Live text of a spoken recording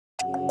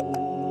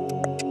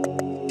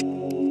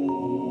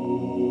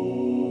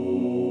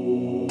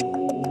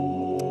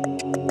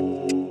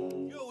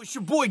It's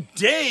your boy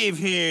Dave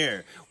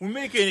here. We're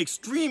making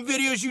extreme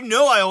videos. You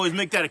know I always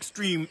make that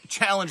extreme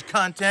challenge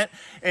content.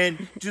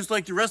 And just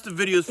like the rest of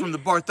the videos from the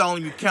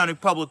Bartholomew County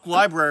Public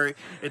Library,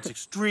 it's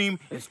extreme,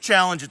 it's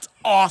challenge, it's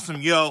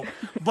awesome, yo.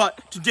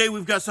 But today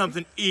we've got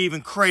something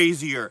even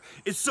crazier.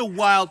 It's so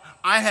wild,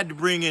 I had to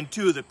bring in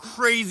two of the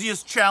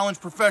craziest challenge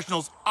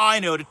professionals I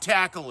know to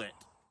tackle it.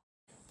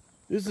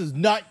 This is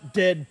Not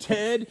Dead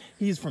Ted.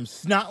 He's from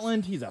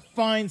Snotland. He's a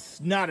fine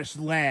Snottish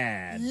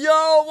lad.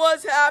 Yo,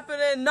 what's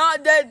happening?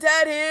 Not Dead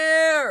Ted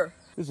here.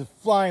 This is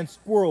Flying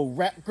Squirrel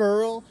Rat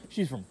Girl.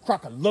 She's from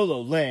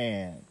Crocololo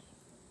Land.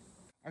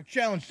 Our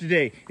challenge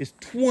today is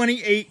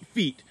 28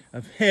 feet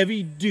of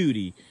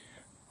heavy-duty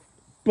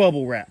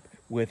bubble wrap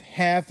with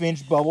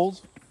half-inch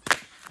bubbles.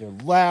 They're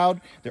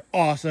loud, they're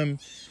awesome,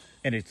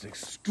 and it's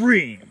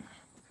extreme.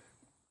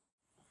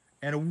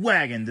 And a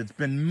wagon that's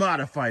been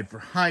modified for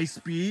high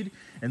speed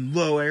and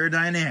low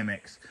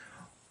aerodynamics.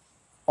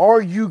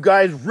 Are you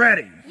guys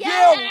ready?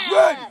 Yeah,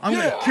 ready. I'm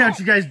gonna count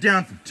you guys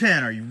down from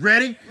 10. Are you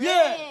ready?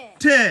 Yeah.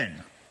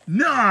 10,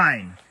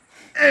 9,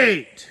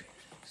 8,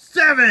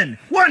 7,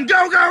 1,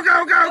 go, go,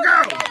 go, go,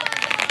 go!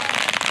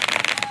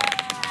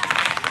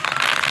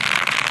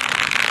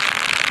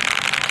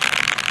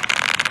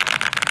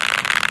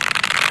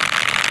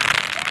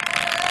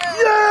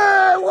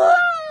 Yeah! Woo!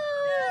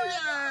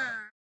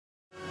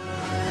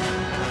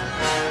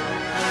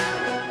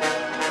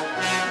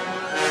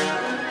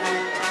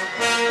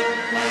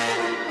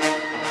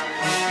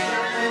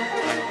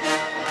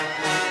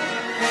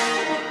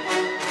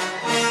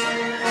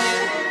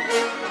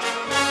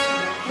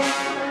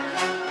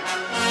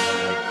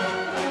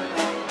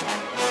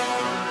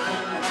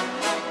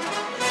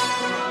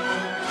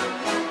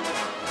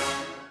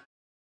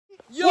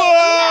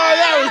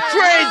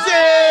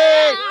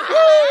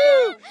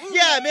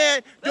 Yeah,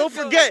 man, don't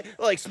forget,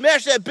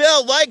 smash that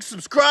bell,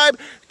 subscribe,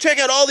 check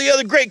out all the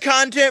other great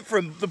content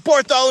from the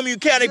Bartholomew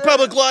County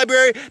Public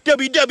Library,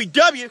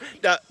 www.mybcpl.org.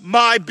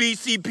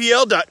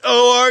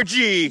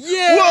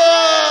 Yeah!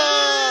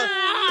 Whoa!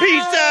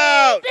 Peace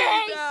out!